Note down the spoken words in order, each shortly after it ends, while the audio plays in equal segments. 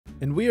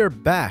And we are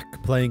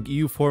back playing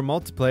EU4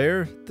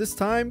 multiplayer, this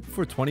time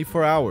for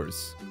 24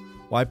 hours.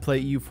 Why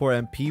play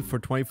EU4 MP for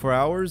 24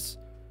 hours?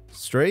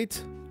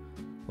 Straight?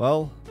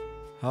 Well,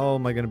 how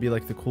am I going to be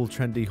like the cool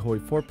trendy Hoi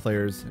 4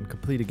 players and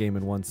complete a game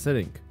in one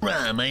sitting?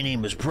 My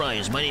name is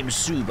Prize, my name is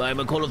Soup, I'm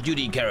a Call of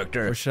Duty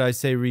character. Or should I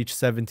say reach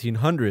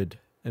 1700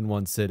 in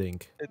one sitting?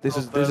 This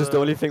is the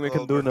only thing we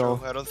can do now.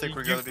 I don't think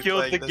we're gonna be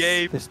killed playing the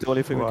game. This is the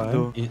only thing we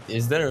can do.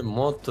 Is there a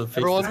mod to fix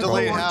Everyone this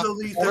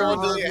delete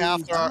problem?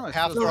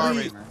 half their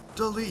army.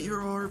 Delete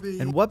your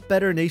army. And what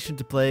better nation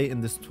to play in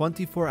this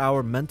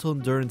 24-hour mental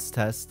endurance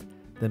test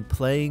than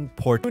playing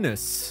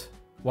Tunis?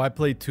 Why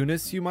play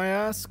Tunis, you might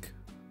ask?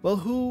 Well,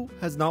 who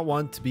has not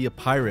wanted to be a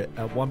pirate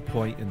at one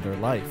point in their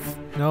life?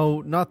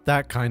 No, not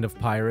that kind of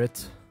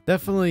pirate.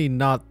 Definitely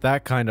not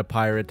that kind of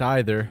pirate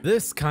either.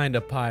 This kind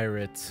of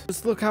pirate.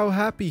 Just look how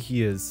happy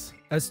he is.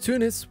 As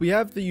Tunis, we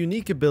have the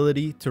unique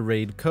ability to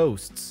raid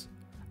coasts.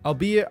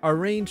 Albeit our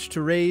range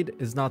to raid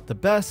is not the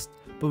best,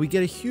 but we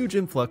get a huge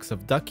influx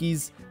of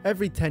duckies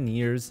every 10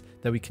 years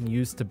that we can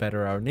use to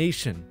better our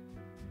nation,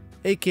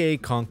 aka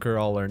conquer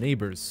all our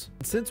neighbors.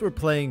 And since we're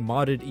playing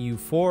modded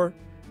EU4,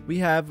 we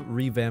have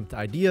revamped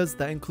ideas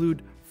that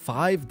include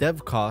 5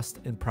 dev cost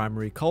in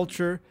primary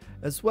culture,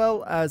 as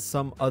well as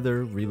some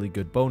other really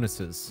good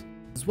bonuses,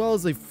 as well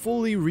as a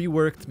fully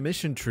reworked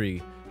mission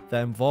tree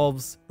that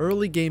involves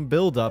early game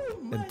build-up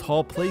and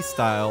tall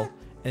playstyle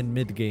and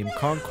mid-game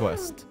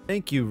conquest.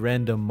 Thank you,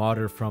 random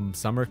modder from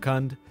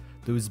Samarkand.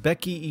 The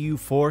Uzbeki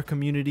EU4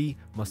 community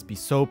must be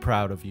so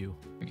proud of you.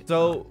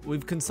 So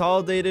we've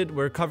consolidated,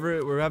 we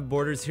have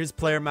borders. Here's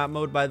player map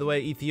mode, by the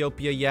way.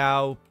 Ethiopia,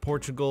 Yao,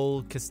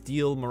 Portugal,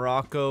 Castile,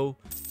 Morocco,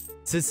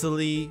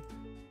 Sicily,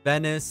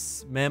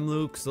 Venice,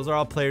 Mamluks. Those are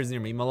all players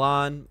near me.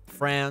 Milan,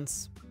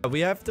 France.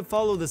 We have to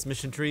follow this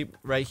mission tree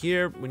right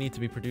here. We need to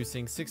be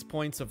producing 6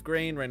 points of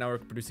grain. Right now we're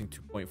producing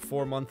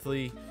 2.4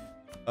 monthly.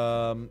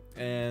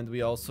 And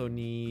we also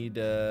need,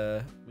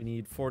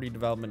 40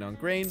 development on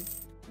grain.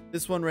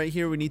 This one right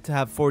here, we need to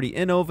have 40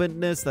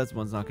 innovativeness. That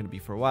one's not going to be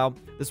for a while.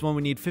 This one,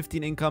 we need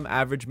 15 income,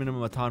 average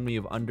minimum autonomy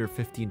of under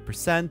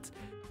 15%.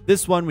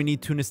 This one, we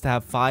need Tunis to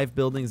have 5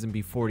 buildings and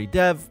be 40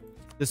 dev.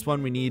 This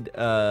one, we need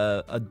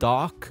a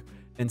dock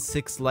and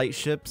 6 light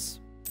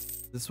ships.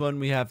 This one,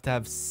 we have to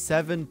have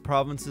 7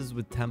 provinces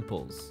with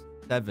temples.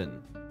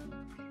 7.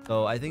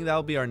 So I think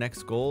that'll be our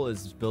next goal,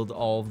 is build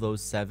all of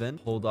those 7.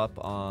 Hold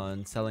up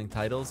on selling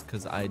titles,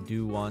 because I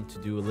do want to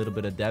do a little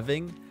bit of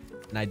deving.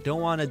 And I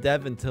don't want to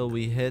dev until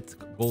we hit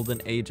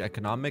Golden Age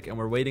Economic, and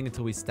we're waiting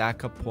until we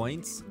stack up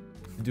points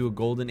to do a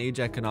Golden Age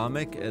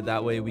Economic.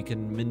 That way we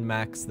can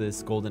min-max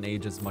this Golden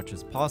Age as much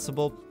as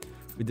possible.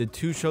 We did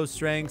 2 show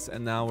strengths,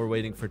 and now we're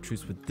waiting for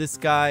truce with this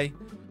guy.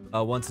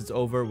 Once it's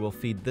over, we'll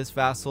feed this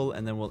vassal,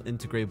 and then we'll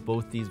integrate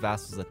both these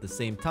vassals at the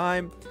same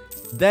time.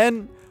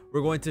 Then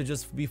we're going to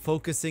just be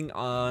focusing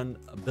on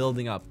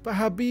building up. But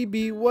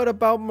Habibi, what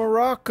about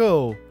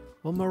Morocco?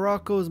 Well,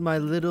 Morocco is my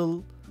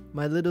little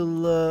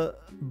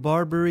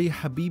Barbary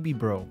Habibi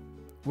bro.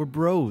 We're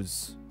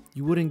bros.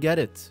 You wouldn't get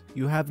it.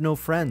 You have no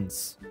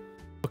friends.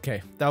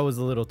 Okay, that was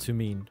a little too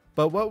mean.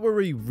 But what were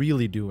we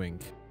really doing?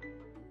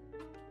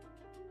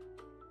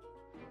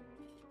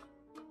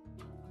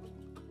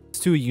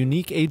 To a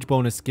unique age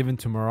bonus given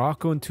to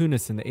Morocco and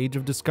Tunis in the Age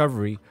of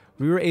Discovery,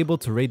 we were able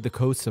to raid the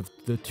coasts of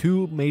the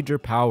 2 major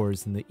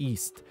powers in the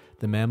east,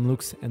 the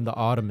Mamluks and the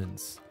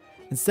Ottomans.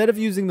 Instead of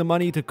using the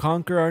money to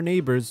conquer our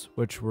neighbors,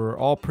 which were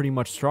all pretty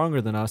much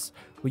stronger than us,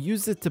 we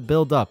used it to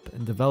build up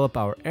and develop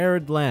our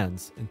arid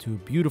lands into a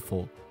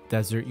beautiful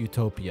desert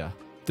utopia.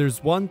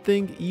 There's one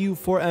thing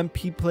EU4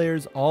 MP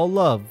players all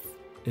love,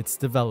 it's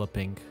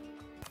developing.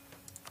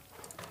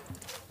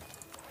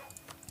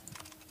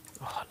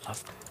 Oh, I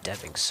love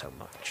deving so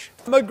much.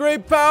 I'm a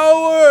great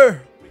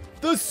power!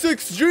 The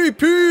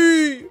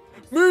 6GP!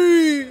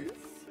 Me!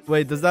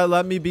 Wait, does that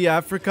let me be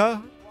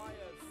Africa?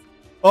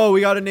 Oh, we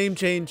got a name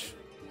change.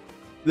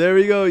 There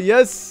we go.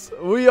 Yes,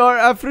 we are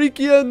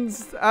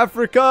Africans.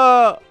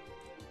 Africa.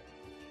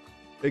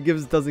 It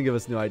doesn't give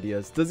us new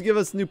ideas. Doesn't give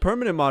us new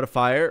permanent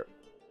modifier.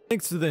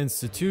 Thanks to the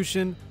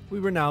institution, we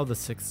were now the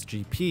 6th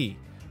GP.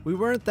 We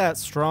weren't that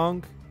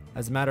strong.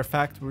 As a matter of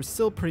fact, we were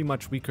still pretty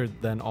much weaker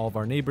than all of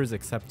our neighbors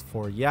except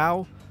for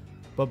Yao.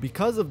 But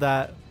because of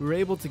that, we were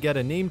able to get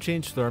a name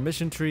change to our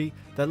mission tree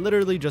that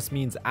literally just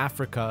means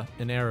Africa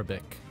in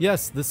Arabic.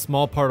 Yes, this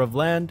small part of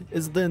land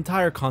is the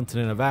entire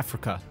continent of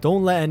Africa.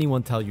 Don't let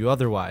anyone tell you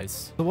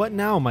otherwise. So what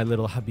now, my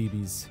little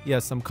Habibis?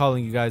 Yes, I'm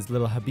calling you guys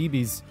little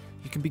Habibis.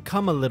 You can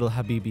become a little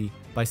Habibi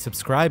by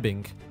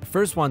subscribing. I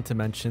first want to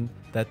mention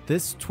that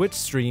this Twitch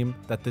stream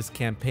that this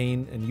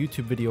campaign and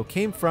YouTube video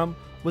came from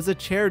was a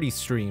charity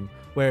stream,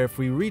 where if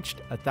we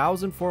reached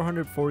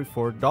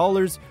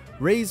 $1,444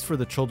 raised for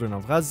the children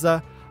of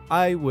Gaza,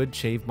 I would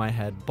shave my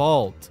head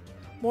bald.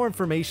 More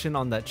information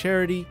on that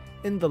charity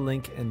in the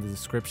link in the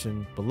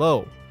description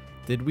below.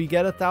 Did we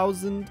get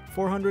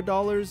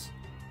 $1,400?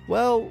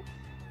 Well,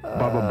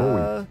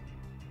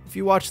 if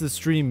you watch the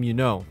stream, you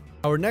know.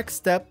 Our next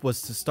step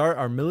was to start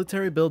our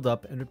military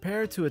buildup and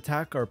prepare to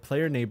attack our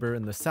player neighbor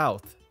in the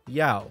south,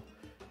 Yao.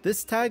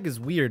 This tag is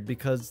weird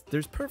because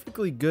there's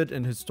perfectly good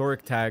and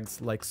historic tags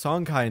like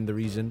Songhai in the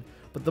region,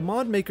 but the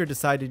mod maker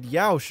decided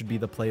Yao should be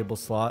the playable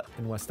slot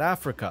in West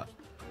Africa,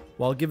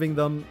 while giving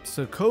them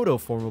Sokoto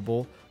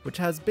formable, which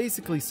has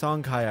basically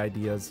Songhai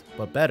ideas,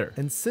 but better.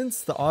 And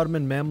since the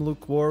Ottoman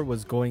Mamluk War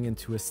was going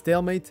into a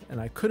stalemate and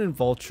I couldn't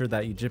vulture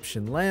that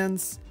Egyptian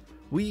lands,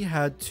 we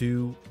had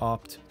to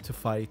opt to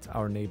fight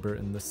our neighbor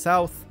in the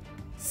south,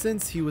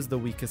 since he was the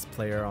weakest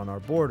player on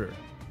our border.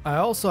 I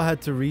also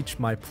had to reach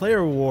my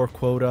player war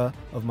quota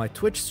of my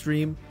Twitch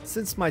stream,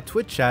 since my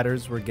Twitch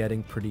chatters were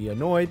getting pretty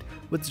annoyed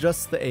with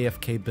just the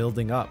AFK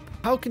building up.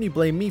 How can you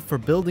blame me for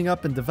building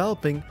up and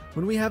developing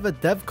when we have a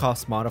dev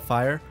cost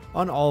modifier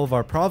on all of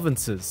our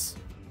provinces?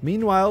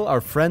 Meanwhile, our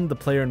friend the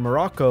player in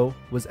Morocco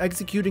was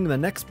executing the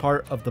next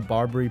part of the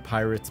Barbary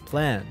Pirates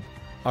plan.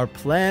 Our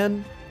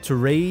plan to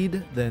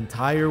raid the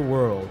entire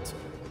world.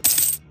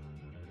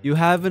 You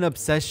have an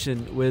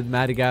obsession with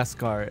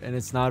Madagascar and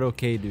it's not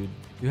okay, dude.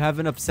 You have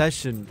an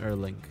obsession,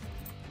 Erling.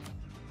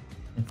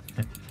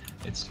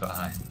 It's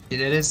fine.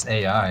 It is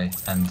AI,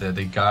 and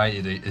the guy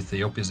in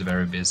Ethiopia is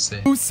very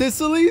busy. 2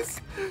 Sicilies?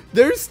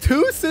 There's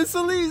 2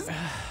 Sicilies?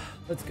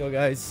 Let's go,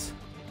 guys.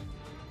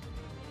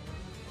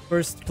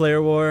 First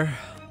player war.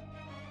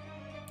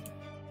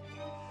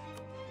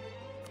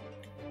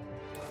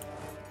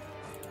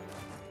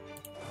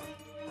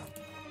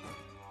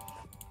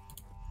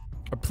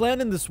 Our plan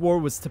in this war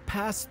was to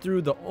pass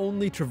through the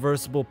only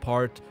traversable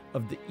part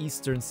of the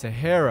Eastern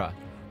Sahara,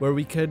 where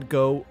we could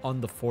go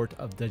on the fort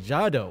of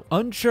Dajado.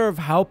 Unsure of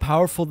how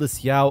powerful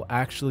this Yao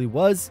actually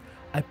was,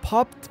 I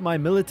popped my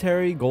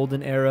military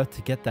golden era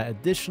to get that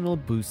additional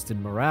boost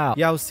in morale.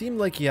 Yao seemed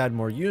like he had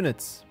more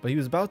units, but he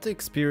was about to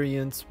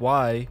experience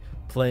why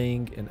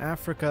playing in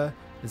Africa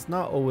is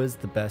not always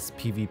the best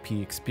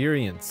PvP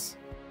experience.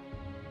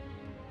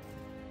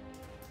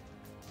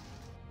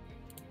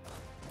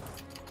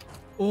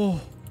 Oh.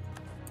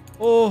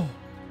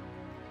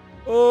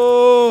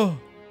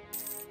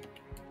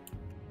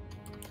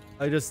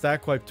 I just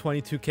stack wiped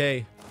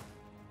 22k.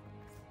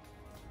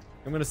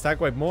 I'm gonna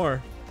stack wipe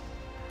more.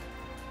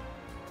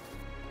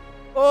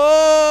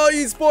 Oh,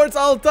 esports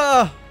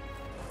Alta!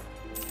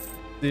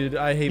 Dude,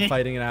 I hate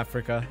fighting in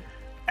Africa.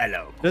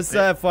 Hello. Just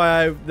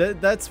FYI,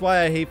 that's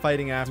why I hate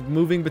fighting Africa.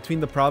 Moving between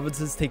the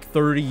provinces take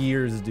 30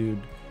 years, dude.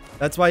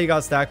 That's why you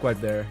got stack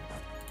wipe there.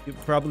 You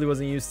probably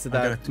wasn't used to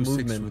that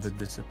movement. With the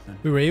discipline.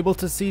 We were able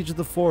to siege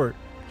the fort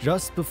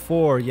just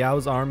before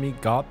Yao's army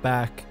got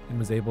back and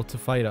was able to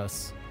fight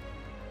us.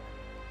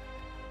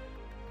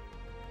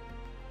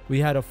 We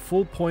had a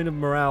full point of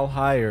morale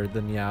higher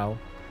than Yao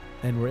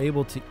and were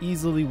able to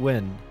easily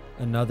win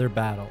another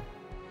battle.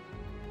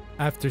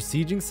 After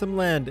sieging some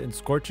land in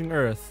Scorching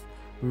Earth,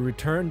 we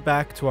returned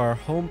back to our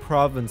home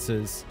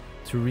provinces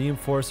to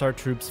reinforce our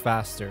troops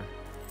faster.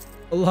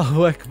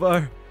 Allahu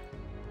Akbar.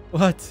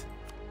 What?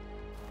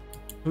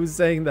 Who's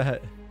saying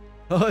that?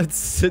 Oh,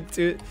 it's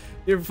dude,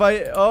 you're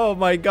fighting. Oh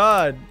my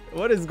god.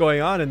 What is going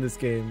on in this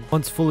game?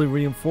 Once fully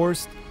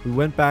reinforced, we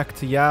went back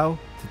to Yao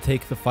to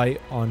take the fight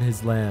on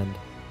his land.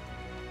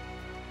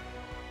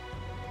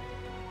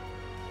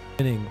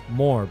 Winning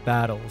more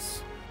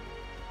battles.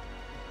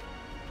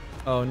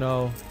 Oh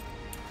no.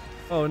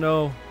 Oh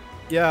no.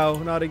 Yao,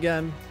 not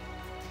again.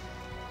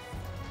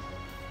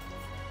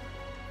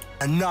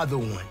 Another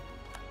one.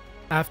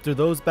 After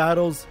those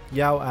battles,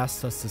 Yao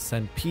asked us to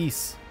send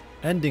peace,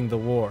 ending the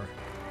war.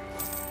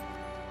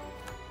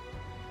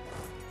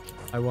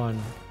 I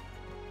won.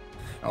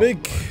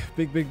 Big.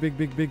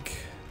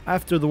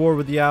 After the war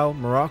with Yao,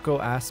 Morocco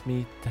asked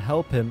me to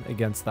help him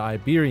against the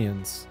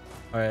Iberians.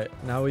 Alright,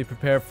 now we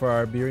prepare for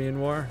our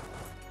Iberian war.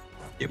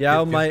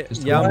 Yao might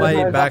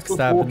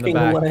backstab in the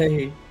back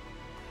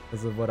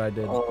because of what I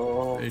did.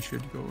 Oh. They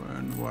should go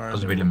and war.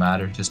 Doesn't really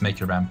matter. Just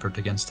make a rampart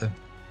against him.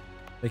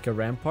 Like a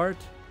rampart?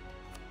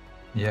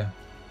 Yeah.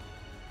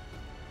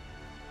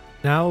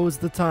 Now is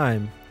the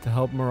time to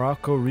help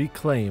Morocco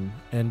reclaim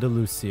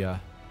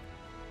Andalusia.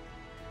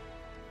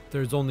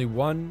 There's only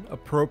one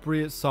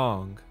appropriate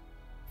song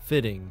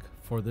fitting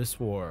for this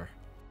war.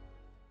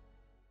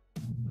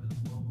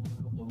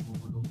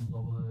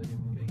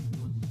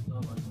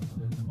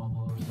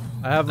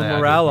 I have a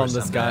morale on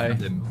this guy.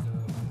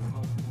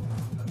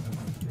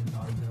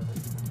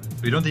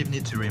 We don't even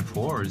need to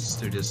reinforce.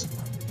 They're just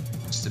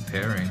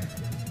pairing.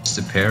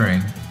 Just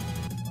pairing.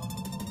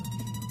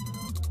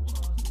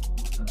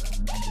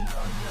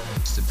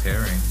 Just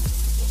pairing.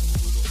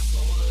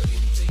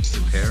 Just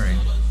pairing.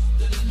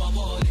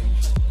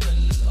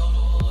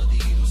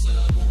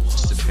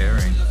 Just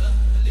pairing.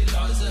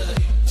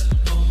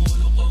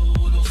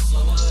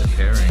 Just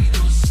pairing.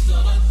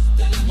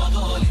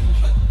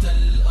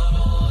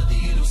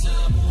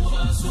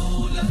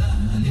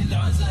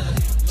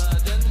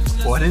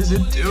 What is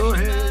it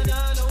doing?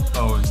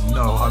 Oh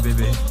no,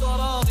 Habibi.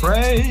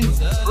 Pray!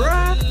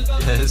 Pray!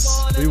 Yes.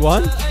 We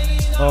won?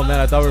 Oh man,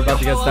 I thought we were about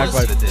to get stack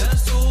wiped.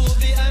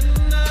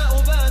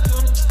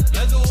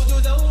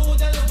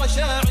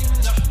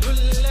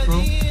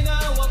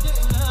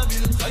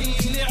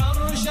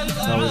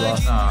 No, we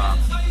lost.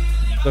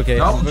 Okay.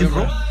 No, you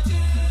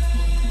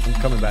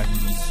coming back.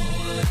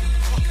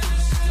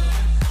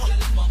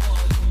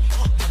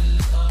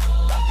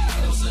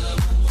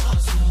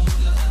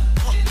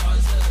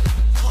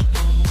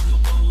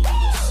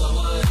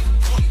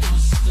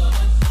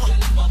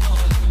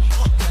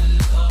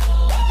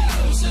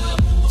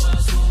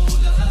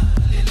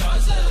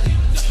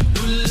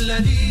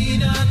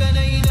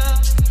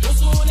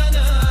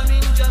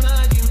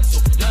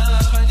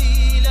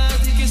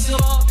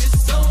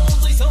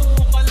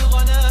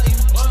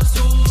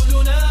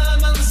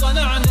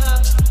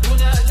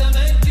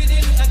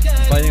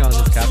 Fighting on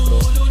his capital.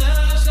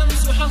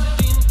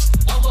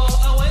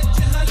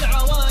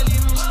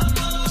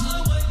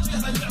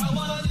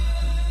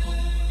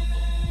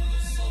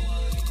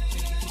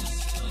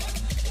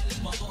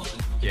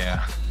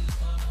 Yeah.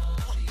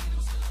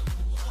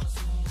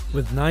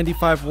 With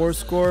 95 war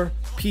score,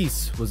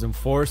 peace was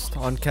enforced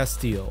on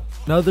Castile.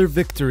 Another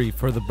victory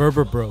for the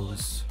Berber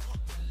Bros.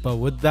 But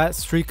would that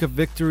streak of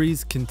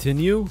victories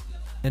continue?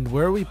 And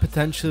were we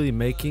potentially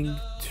making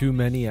too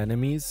many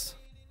enemies?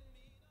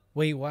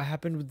 Wait, what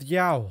happened with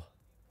Yao?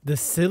 The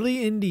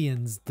silly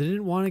Indians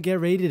didn't want to get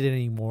raided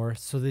anymore,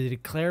 so they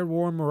declared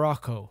war on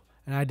Morocco.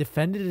 And I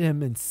defended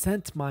him and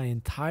sent my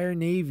entire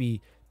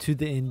navy to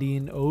the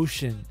Indian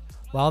Ocean.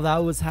 While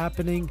that was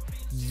happening,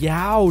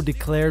 Yao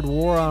declared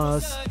war on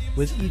us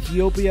with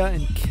Ethiopia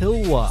and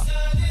Kilwa.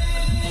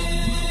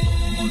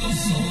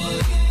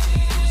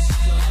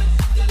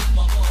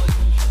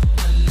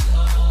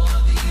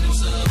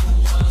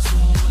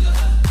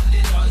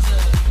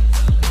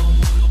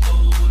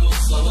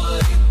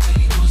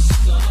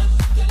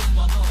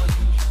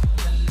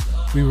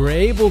 We were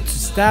able to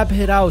stab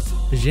hit out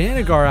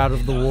Vijayanagara out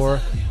of the war,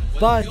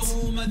 but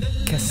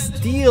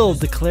Castile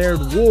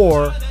declared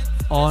war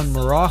on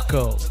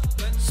Morocco.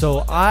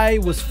 So I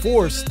was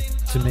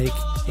forced to make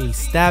a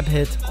stab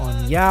hit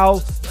on Yao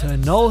to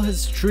annul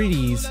his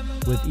treaties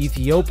with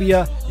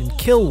Ethiopia and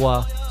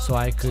Kilwa so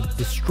I could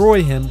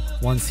destroy him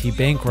once he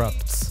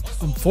bankrupts.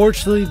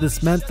 Unfortunately,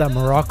 this meant that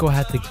Morocco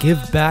had to give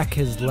back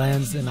his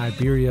lands in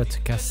Iberia to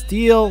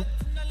Castile,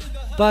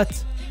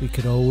 but we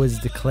could always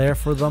declare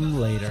for them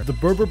later. The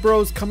Berber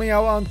Bros coming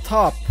out on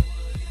top.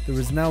 There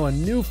was now a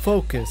new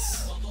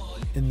focus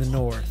in the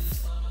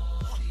north.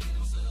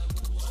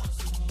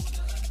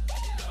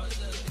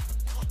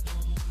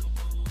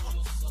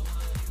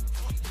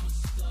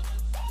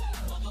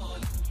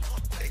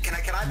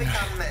 Can I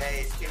become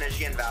a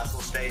Tunisian vassal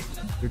state?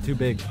 You're too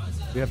big.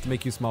 We have to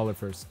make you smaller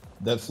first.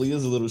 That fleet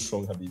is a little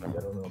strong, Habibi.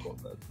 I don't know about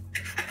that.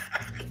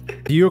 The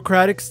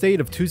theocratic state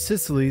of Two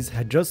Sicilies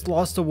had just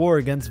lost a war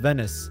against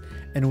Venice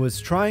and was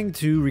trying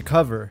to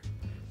recover.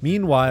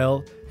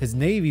 Meanwhile, his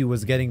navy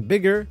was getting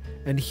bigger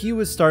and he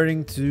was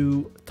starting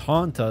to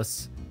taunt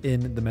us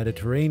in the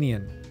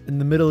Mediterranean. In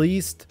the Middle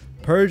East,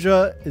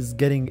 Persia is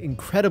getting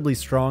incredibly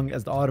strong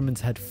as the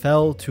Ottomans had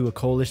fell to a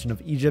coalition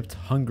of Egypt,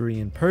 Hungary,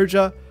 and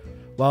Persia,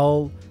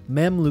 while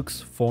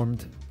Mamluks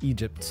formed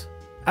Egypt.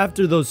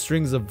 After those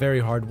strings of very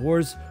hard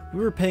wars, we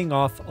were paying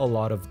off a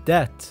lot of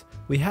debt.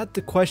 We had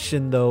to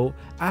question though,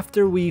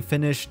 after we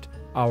finished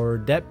our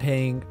debt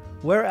paying,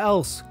 where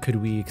else could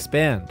we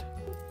expand?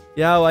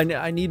 Yao,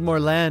 I need more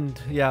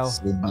land, Yao.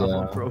 I'm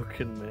a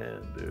broken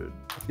man, dude.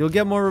 You'll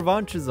get more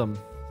revanchism.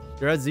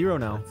 You're at 0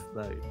 now.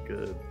 That's not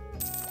good.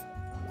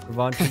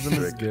 Revanchism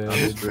is I'm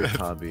good. strict,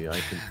 hobby. I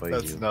can fight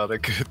That's you. not a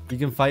good. You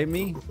can fight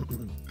me?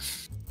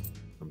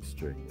 I'm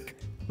strict.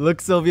 Look,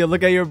 Sylvia,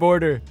 look at your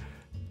border.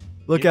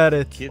 Look at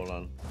it. Hold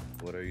on.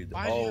 What are you doing?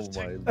 Why do you Oh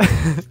take-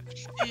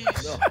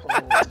 my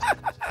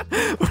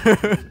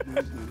lord.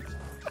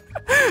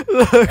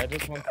 Look. I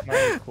just want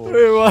my course.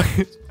 Wait, what?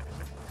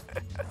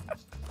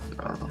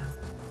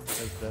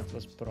 Like that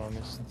was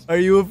promised. Are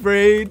you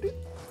afraid?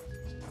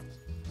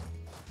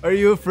 Are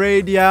you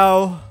afraid,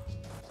 Yao?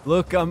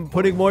 Look, I'm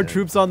putting more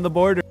troops on the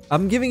border.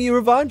 I'm giving you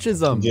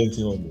revanchism. Give it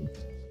to him.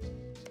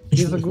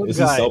 He's a good This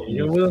is guy. helping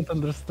You you. wouldn't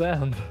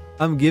understand.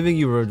 I'm giving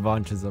you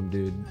revanchism,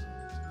 dude.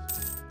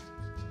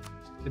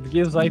 It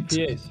gives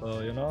IPA,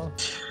 so you know.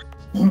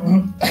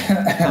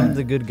 I'm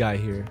the good guy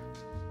here.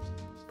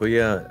 But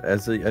yeah,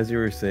 as you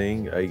were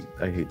saying, I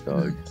hate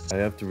dogs. I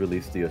have to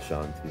release the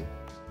Ashanti.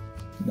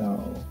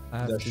 No. I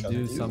have That to shall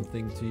do do.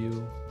 something to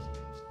you.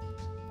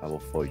 I will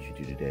fight you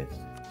to the death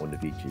on the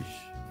beaches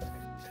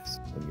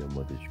on your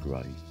mother's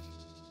grave.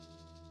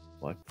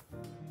 What?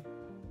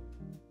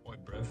 Oi,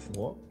 bruv.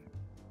 What?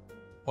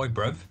 Oi,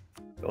 bruv.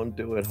 Don't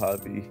do it,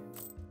 hobby.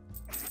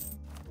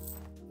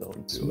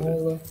 Don't do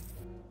Smaller. it.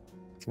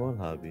 Come on,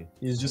 hobby.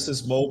 He's just a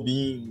small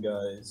being,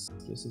 guys.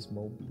 Just a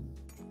small being.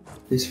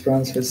 This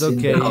France has It's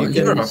okay. seen You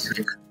the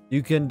can,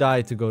 you can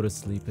die to go to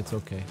sleep. It's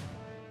okay.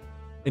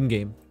 In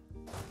game.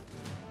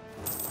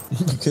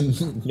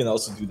 you can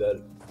also do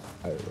that.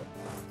 I don't know.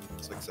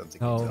 It's like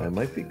something. No. I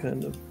might be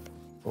kind of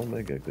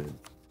omega good.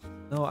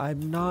 No,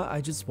 I'm not.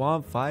 I just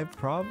want 5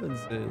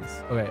 provinces.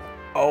 Okay.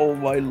 Oh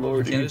my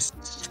lordy. Just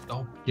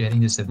stop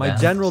getting this My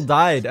advantage. general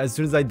died as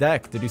soon as I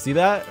decked. Did you see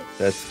that?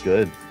 That's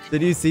good.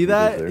 Did you see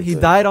that? deserve He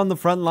it. died on the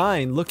front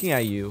line looking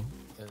at you.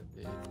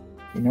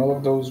 In all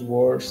of those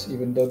wars,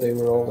 even though they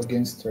were all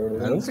against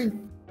her, I don't think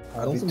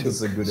I don't think this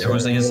is a good It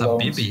was area. against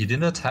Habibi. He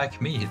didn't attack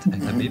me. He attacked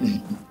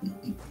Habibi.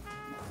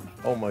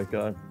 Oh my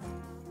god.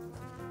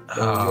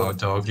 Oh,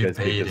 dog, you're This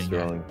guy's big and baiting.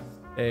 strong.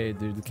 Hey,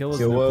 dude, the kill was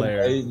a Kill new him,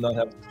 player. I not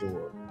have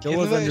to. Kill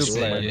was a new Kill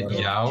player.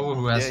 Yao,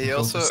 who has Yeah, he the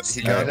also- closest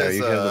he team, got Alright, his,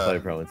 you can have the uh,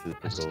 5 provinces.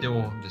 and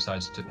still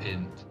decides to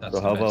int. That's So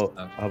the how best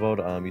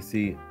about you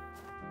see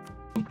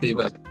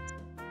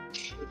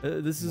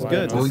This is Why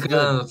good. not? This We is good.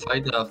 can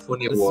fight a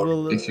funny This war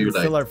will if you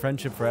instill like. our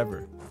friendship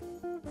forever.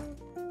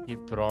 He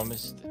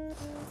promised it.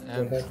 What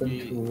And happened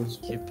he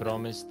to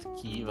promised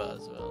Kiva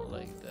as well,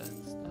 like that.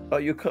 Oh,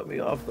 you cut me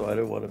off though. I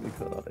don't want to be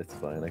cut off. It's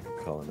fine. I can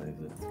colonize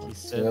it. It's He fine.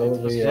 said Well,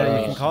 it was we, Yeah, you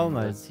Yeah. can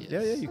colonize. yes.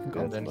 Yeah, you can And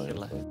colonize. then he Fine,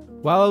 left. fine.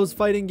 While I was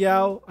fighting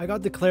Yao, I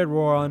got declared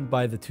war on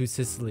by the two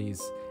Sicilies,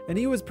 and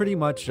he was pretty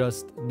much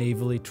just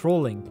navally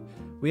trolling.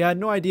 We had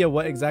no idea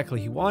what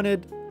exactly he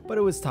wanted, but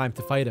it was time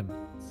to fight him.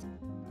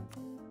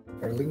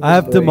 I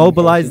have to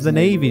mobilize the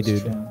navy,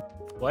 dude.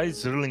 Why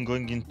is Ruling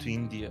going into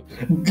India?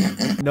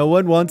 No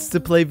one wants to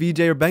play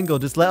VJ or Bengal.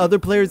 Just let other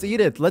players eat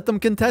it. Let them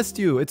contest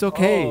you. It's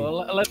okay. Oh,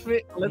 let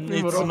me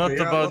It's not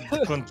about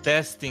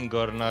contesting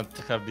or not,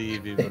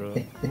 Habibi, bro.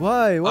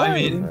 Why? Why? I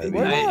mean,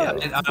 Why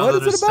not? I What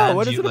is it about?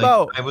 What is it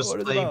about? I was What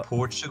is it playing about?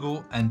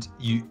 Portugal, and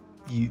you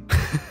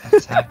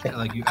attacked,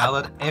 like you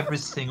allied every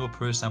single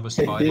person I was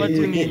fighting. What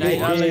do you mean? I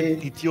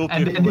allied Ethiopia,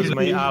 And who was you-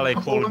 my ally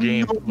whole Oh,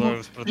 game. no, I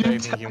was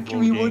protecting him whole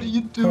me, what are game.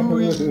 you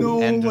doing?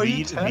 No, And why are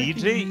you attacking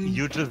VJ, me?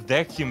 you just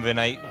decked him when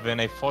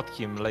I fought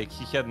him. Like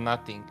he had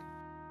nothing.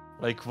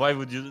 Like why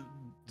would you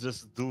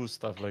just do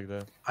stuff like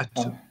that? I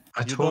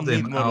You told don't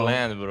him need more I'll-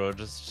 land, bro.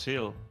 Just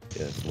chill.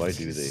 Yes. Why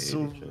do they hate So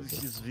each other?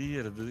 he's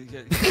weird.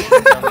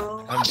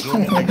 I'm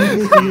doing like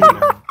this game,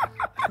 man.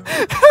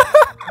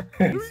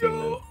 I've seen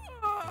them.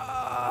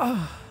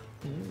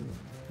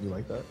 You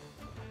like that?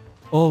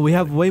 Oh, we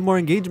have way more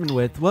engagement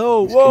with.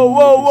 Whoa, whoa,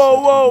 whoa, whoa,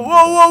 whoa,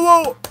 whoa,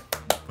 whoa,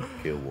 whoa.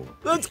 Kill wolf.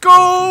 Let's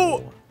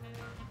go.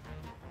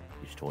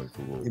 He's toying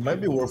for wolf. It might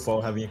be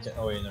worthwhile having a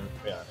oh wait, no,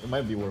 yeah, it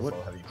might be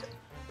worthwhile having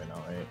a right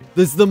now, right?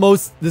 This is the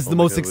most Oh my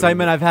God,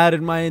 excitement wait. I've had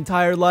in my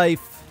entire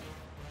life.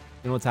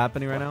 You know what's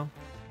happening right now?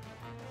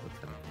 What's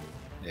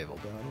happening? Naval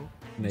battle.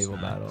 Naval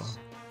battle.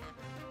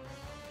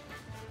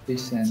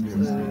 This ends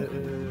now.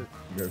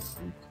 You're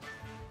asleep.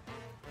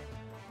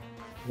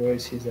 Where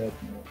is his at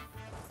now?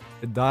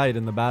 It died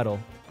in the battle.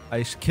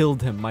 I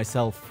killed him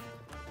myself.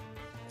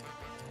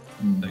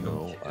 They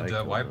go, No,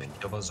 I why don't know.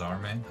 Kiva's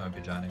army? Why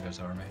be joining his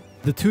army?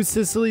 The two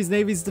Sicilies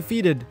navies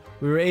defeated.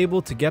 We were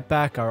able to get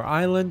back our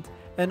island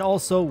and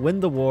also win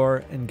the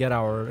war and get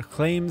our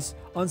claims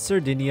on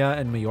Sardinia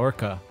and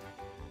Majorca.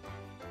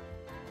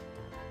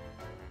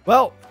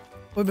 Well,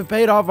 we've been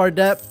paid off our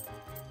debt,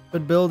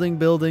 been building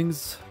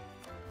buildings.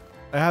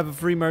 I have a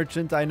free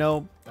merchant, I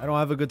know. I don't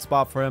have a good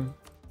spot for him.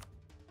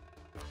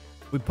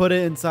 We put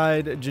it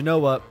inside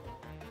Genoa.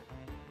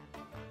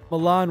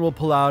 Milan will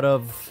pull out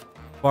of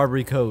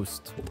Barbary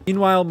Coast.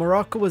 Meanwhile,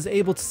 Morocco was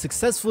able to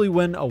successfully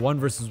win a 1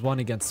 versus 1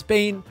 against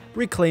Spain,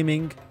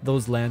 reclaiming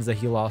those lands that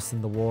he lost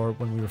in the war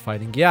when we were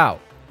fighting Yao.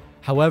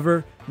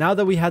 However, now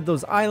that we had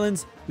those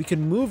islands, we could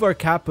move our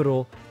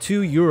capital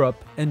to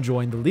Europe and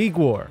join the League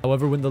War.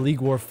 However, when the League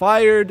War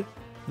fired,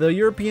 the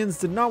Europeans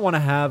did not want to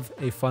have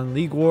a fun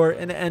League War,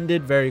 and it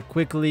ended very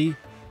quickly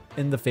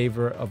in the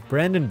favor of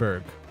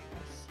Brandenburg.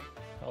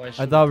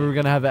 I thought we were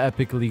gonna have an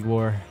epic League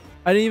War.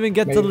 I didn't even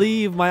get to Maybe-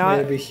 leave my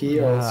Maybe he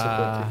also Ah.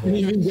 got I didn't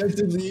even get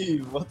to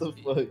leave. What the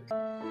fuck?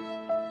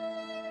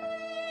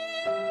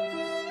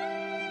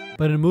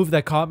 But in a move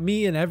that caught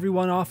me and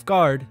everyone off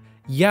guard,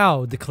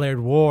 Yao declared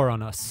war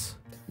on us.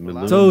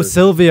 Maluma- So,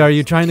 Sylvia, are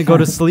you trying to go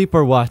to sleep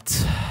or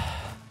what?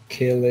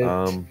 kill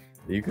it.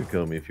 You can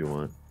kill me if you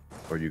want,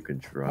 or you can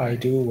try. I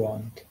do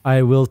want.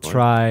 I will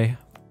try.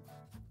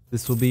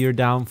 This will be your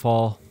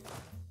downfall. I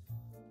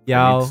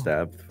Yao, need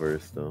stabbed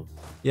first though.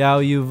 Yao,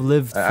 you've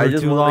lived I for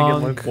just too want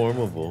long. to get my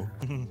formable.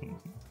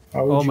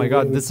 How would Oh my you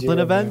God, go with discipline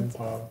zero event?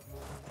 manpower?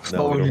 No, we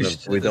Holy don't have,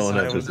 shit, we don't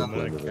this have guy was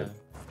discipline of it.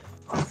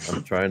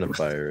 I'm trying to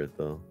fire it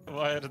though.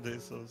 Why are they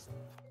so?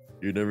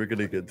 You're never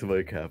gonna get to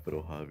my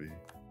capital, Hobby.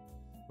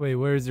 Wait,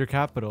 where is your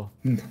capital?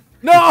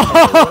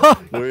 No!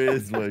 Where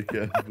is my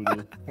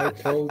capital? I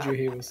told you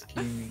he was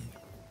scheming.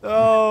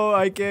 No,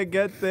 I can't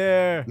get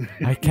there.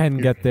 I can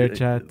get there,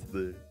 chat. It's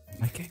there.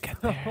 I can't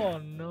get there. Oh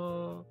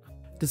no.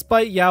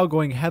 Despite Yao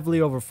going heavily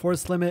over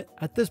force limit,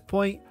 at this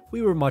point,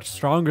 we were much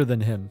stronger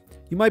than him.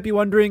 You might be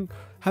wondering,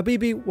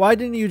 Habibi, why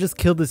didn't you just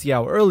kill this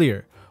Yao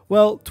earlier?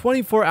 Well,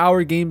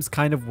 24-hour games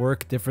kind of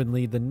work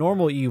differently than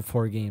normal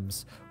EU4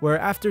 games, where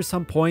after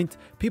some point,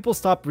 people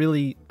stop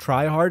really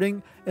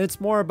try-harding, and it's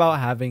more about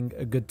having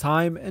a good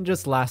time and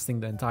just lasting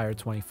the entire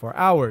 24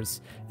 hours.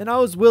 And I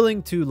was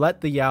willing to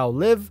let the Yao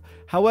live,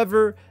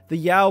 however, the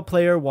Yao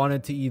player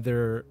wanted to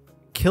either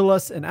kill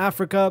us in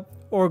Africa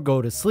or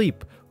go to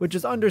sleep, which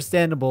is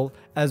understandable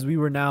as we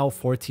were now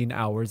 14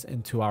 hours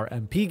into our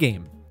MP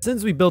game.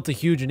 Since we built a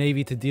huge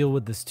navy to deal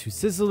with this two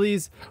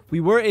Sicilies, we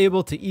were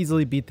able to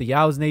easily beat the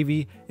Yao's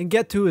navy and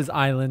get to his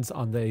islands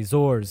on the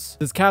Azores.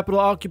 His capital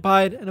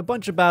occupied and a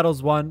bunch of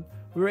battles won,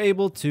 we were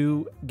able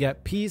to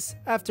get peace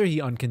after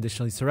he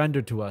unconditionally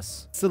surrendered to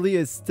us. Sicily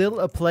is still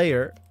a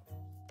player,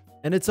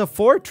 and it's a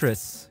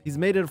fortress. He's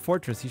made it a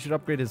fortress. He should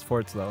upgrade his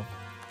forts though.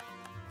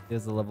 He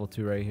has a level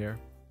 2 right here.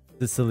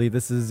 Sicily,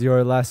 this is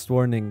your last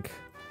warning.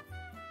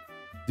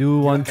 Do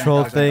one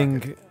troll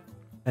thing,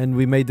 and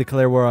we may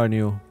declare war on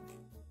you.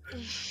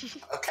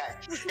 Okay.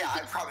 Yeah, I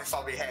promise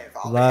I'll behave.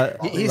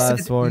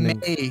 Last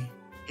warning.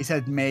 He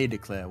said may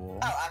declare war.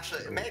 Oh,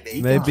 actually,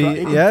 maybe. Maybe,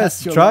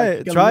 yes, try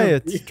it.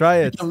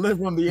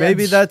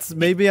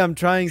 Maybe I'm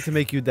trying to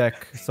make you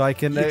deck, so I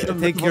can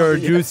take your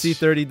juicy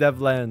 30 dev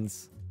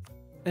lands.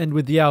 And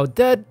with Yao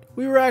dead,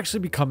 we were actually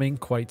becoming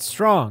quite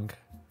strong.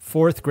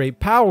 4th great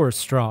power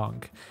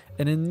strong.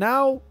 And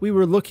now we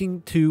were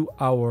looking to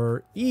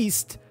our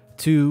east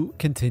to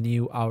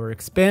continue our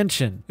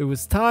expansion. It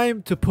was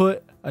time to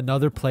put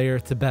another player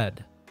to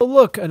bed. Oh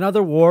look,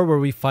 another war where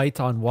we fight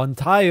on one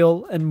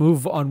tile and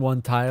move on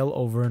one tile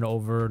over and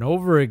over and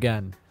over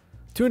again.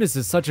 Tunis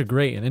is such a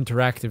great and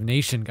interactive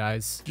nation,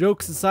 guys.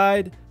 Jokes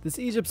aside, this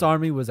Egypt's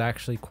army was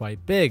actually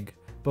quite big,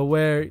 but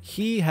where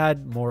he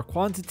had more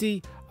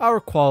quantity, our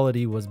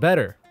quality was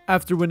better.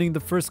 After winning the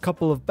first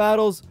couple of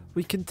battles,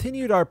 we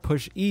continued our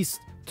push east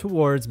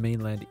towards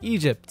mainland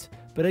Egypt.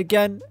 But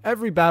again,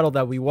 every battle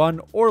that we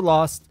won or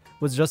lost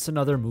was just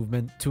another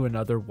movement to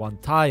another one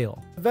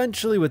tile.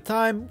 Eventually, with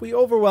time, we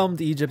overwhelmed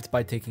Egypt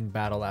by taking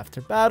battle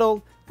after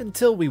battle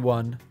until we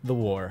won the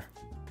war.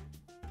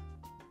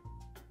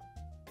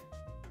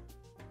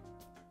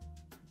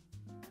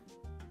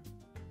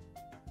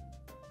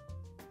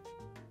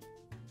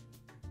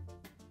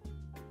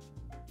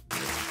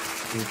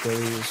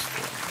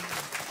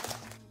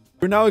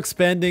 We're now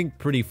expanding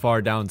pretty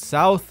far down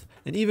south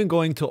and even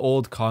going to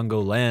old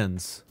Congo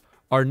lands.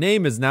 Our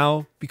name is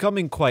now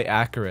becoming quite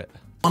accurate.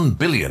 1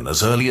 billion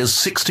as early as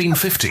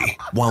 1650,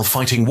 while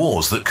fighting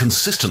wars that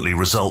consistently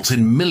results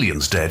in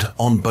millions dead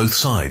on both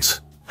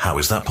sides. How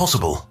is that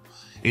possible?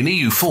 In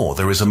EU4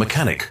 there is a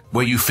mechanic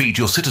where you feed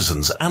your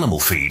citizens animal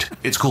feed.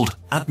 It's called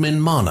admin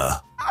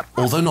mana.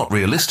 Although not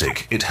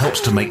realistic, it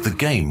helps to make the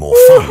game more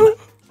fun.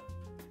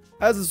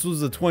 As this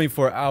was a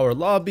 24-hour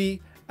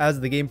lobby, as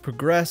the game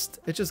progressed,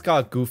 it just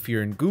got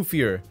goofier and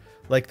goofier.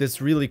 Like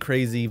this really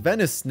crazy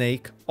Venice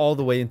snake all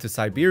the way into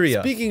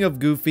Siberia. Speaking of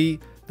goofy,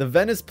 the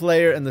Venice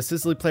player and the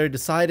Sicily player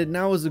decided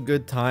now was a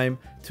good time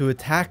to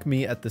attack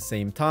me at the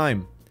same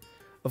time.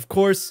 Of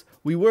course,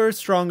 we were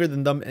stronger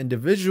than them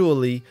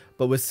individually,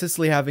 but with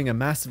Sicily having a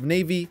massive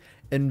navy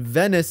and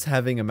Venice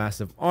having a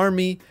massive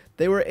army,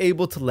 they were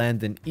able to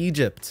land in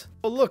Egypt.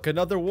 Oh look,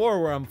 another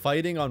war where I'm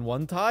fighting on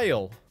one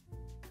tile.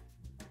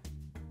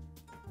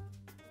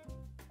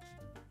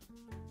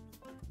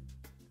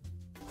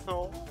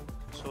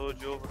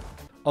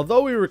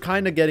 Although we were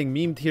kinda getting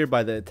memed here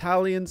by the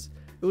Italians,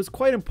 it was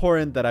quite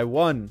important that I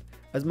won,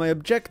 as my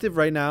objective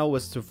right now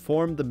was to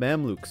form the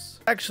Mamluks.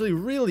 Actually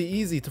really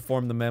easy to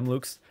form the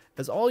Mamluks,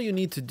 as all you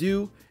need to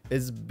do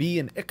is be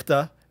in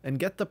Ikta and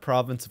get the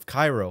province of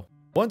Cairo.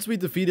 Once we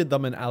defeated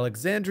them in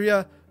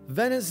Alexandria,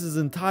 Venice's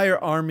entire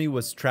army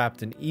was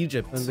trapped in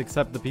Egypt. And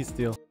accept the peace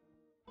deal.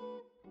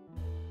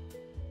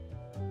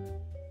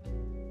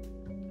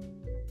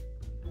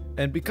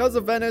 And because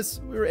of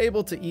Venice, we were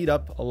able to eat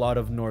up a lot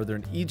of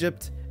northern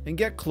Egypt and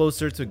get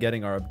closer to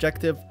getting our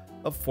objective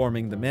of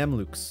forming the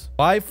Mamluks.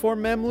 Why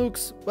form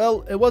Mamluks?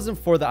 Well, it wasn't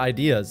for the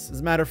ideas. As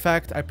a matter of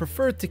fact, I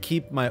preferred to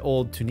keep my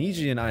old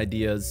Tunisian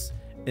ideas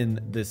in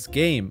this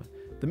game.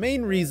 The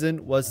main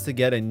reason was to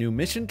get a new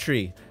mission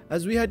tree,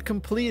 as we had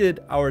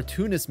completed our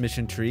Tunis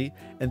mission tree,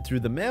 and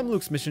through the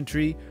Mamluks mission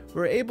tree, we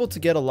were able to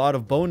get a lot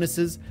of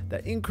bonuses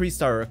that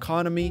increased our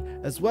economy,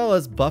 as well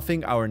as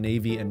buffing our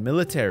navy and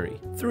military.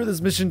 Through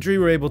this mission tree,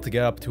 we were able to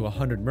get up to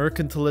 100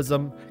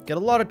 mercantilism, get a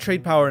lot of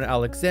trade power in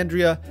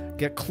Alexandria,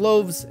 get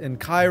cloves in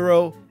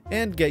Cairo,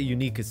 and get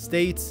unique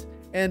estates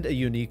and a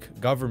unique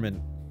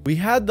government. We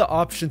had the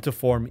option to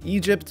form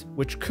Egypt,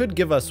 which could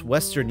give us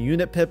Western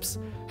unit pips.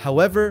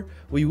 However,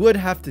 we would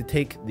have to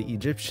take the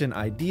Egyptian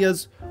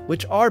ideas,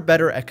 which are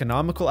better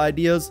economical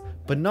ideas,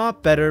 but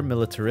not better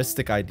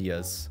militaristic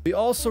ideas. We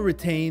also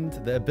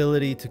retained the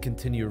ability to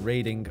continue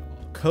raiding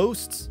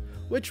coasts,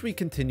 which we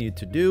continued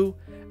to do,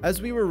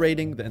 as we were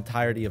raiding the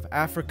entirety of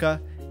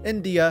Africa,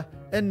 India,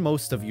 and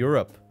most of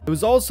Europe. It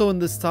was also in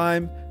this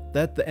time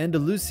that the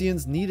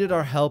Andalusians needed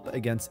our help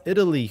against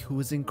Italy, who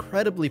was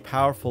incredibly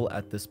powerful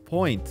at this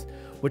point,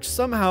 which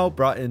somehow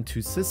brought in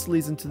two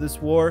Sicilies into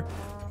this war.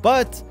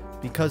 But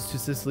because two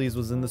Sicilies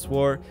was in this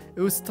war,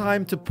 it was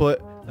time to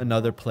put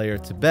another player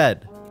to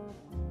bed.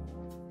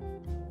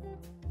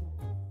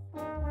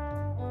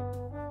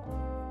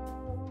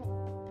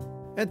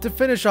 And to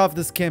finish off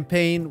this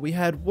campaign, we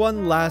had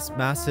one last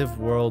massive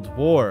world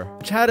war,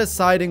 which had us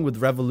siding with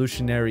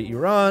revolutionary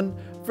Iran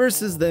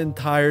versus the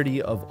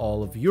entirety of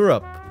all of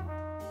Europe.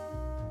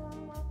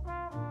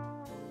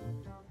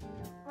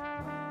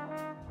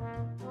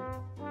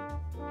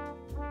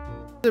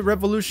 Is it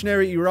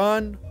revolutionary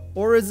Iran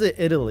or is it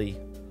Italy?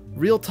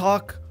 Real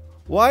talk,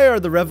 why are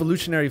the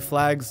revolutionary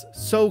flags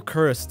so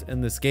cursed in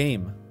this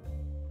game?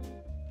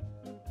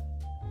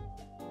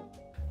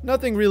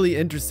 Nothing really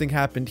interesting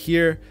happened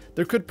here.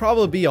 There could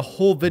probably be a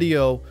whole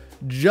video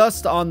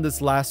just on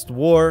this last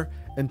war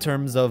in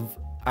terms of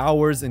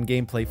hours in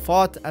gameplay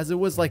fought, as it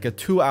was like a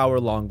 2-hour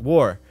long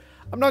war.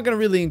 I'm not going to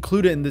really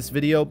include it in this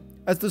video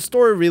as the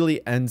story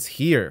really ends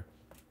here.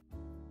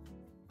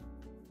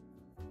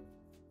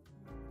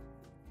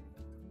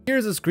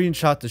 Here's a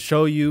screenshot to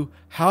show you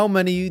how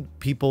many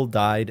people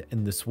died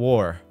in this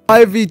war.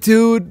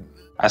 5v2,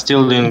 I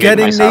still didn't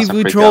getting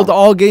naval trolled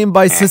all game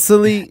by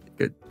Sicily.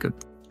 Good.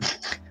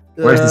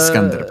 Where's the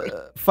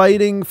Skander?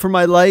 Fighting for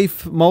my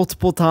life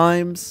multiple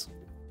times.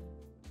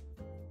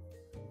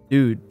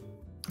 Dude.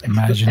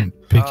 Imagine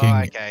picking.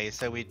 Oh, okay,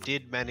 so we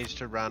did manage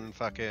to run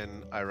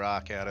fucking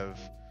Iraq out of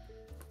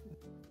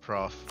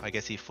Prof. I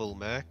guess he full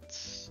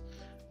maxed.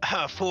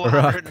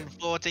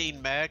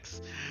 414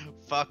 max.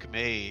 Fuck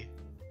me.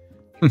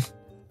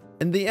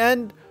 In the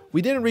end,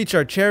 we didn't reach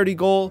our charity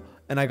goal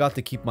and I got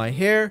to keep my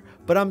hair,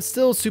 but I'm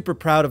still super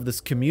proud of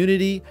this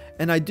community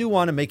and I do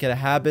want to make it a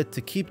habit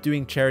to keep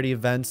doing charity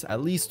events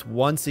at least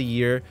once a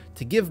year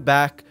to give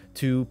back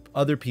to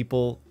other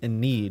people in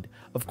need.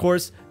 Of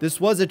course, this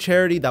was a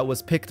charity that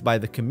was picked by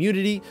the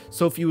community,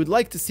 so if you would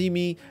like to see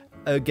me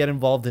get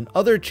involved in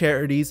other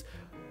charities,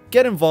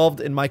 get involved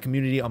in my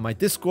community on my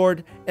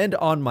Discord and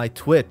on my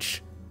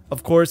Twitch.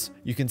 Of course,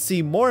 you can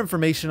see more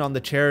information on the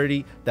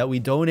charity that we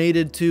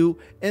donated to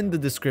in the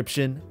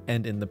description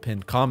and in the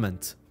pinned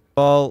comment.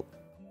 Well,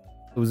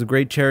 it was a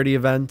great charity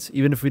event.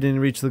 Even if we didn't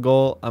reach the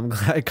goal, I'm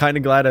kind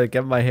of glad I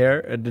kept my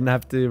hair and didn't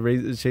have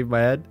to shave my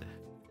head.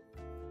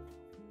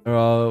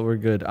 Oh, we're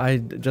good. I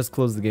just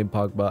closed the game,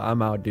 Pogba.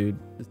 I'm out, dude.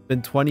 It's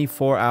been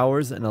 24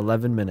 hours and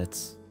 11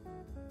 minutes.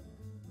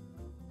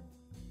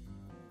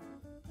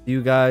 See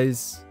you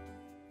guys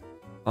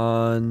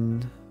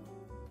on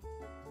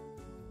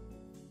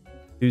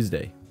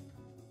Tuesday.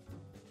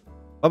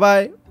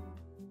 Bye-bye.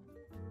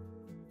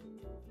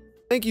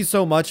 Thank you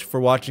so much for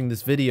watching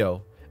this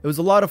video. It was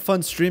a lot of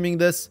fun streaming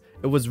this.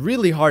 It was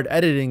really hard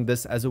editing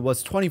this as it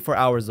was 24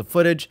 hours of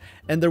footage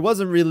and there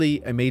wasn't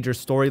really a major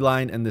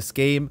storyline in this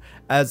game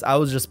as I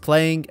was just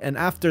playing, and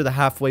after the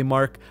halfway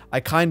mark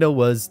I kinda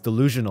was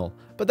delusional.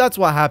 But that's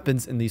what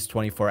happens in these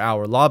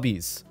 24-hour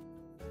lobbies.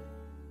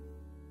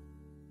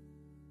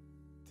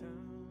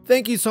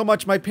 Thank you so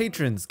much my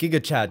patrons,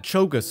 GigaChad,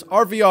 Chogus,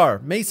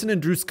 RVR, Mason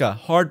and Druska,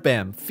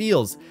 Hardbam,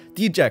 Feels,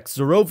 Djex,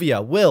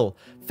 Zorovia, Will,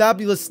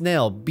 Fabulous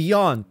Snail,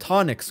 Beyond,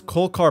 Tonix,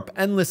 Colcarp,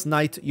 Endless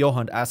Night,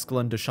 Johan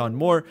Askelon, Deshaun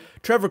Moore,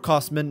 Trevor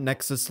Kosman,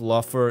 Nexus,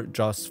 Loffer,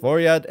 Joss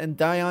Voriad, and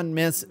Dion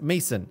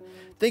Mason.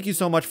 Thank you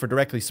so much for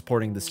directly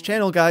supporting this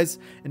channel, guys.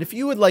 And if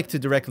you would like to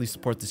directly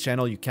support this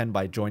channel, you can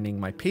by joining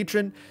my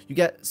Patreon. You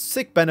get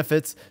sick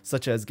benefits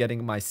such as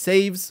getting my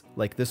saves,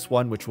 like this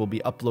one, which will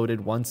be uploaded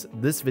once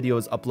this video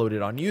is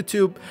uploaded on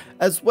YouTube,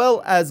 as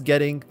well as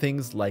getting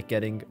things like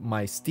getting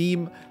my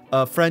Steam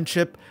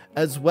friendship,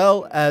 as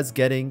well as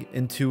getting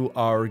into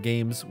our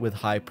games with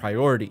high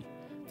priority.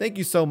 Thank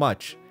you so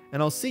much,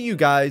 and I'll see you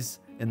guys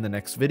in the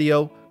next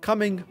video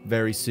coming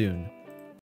very soon.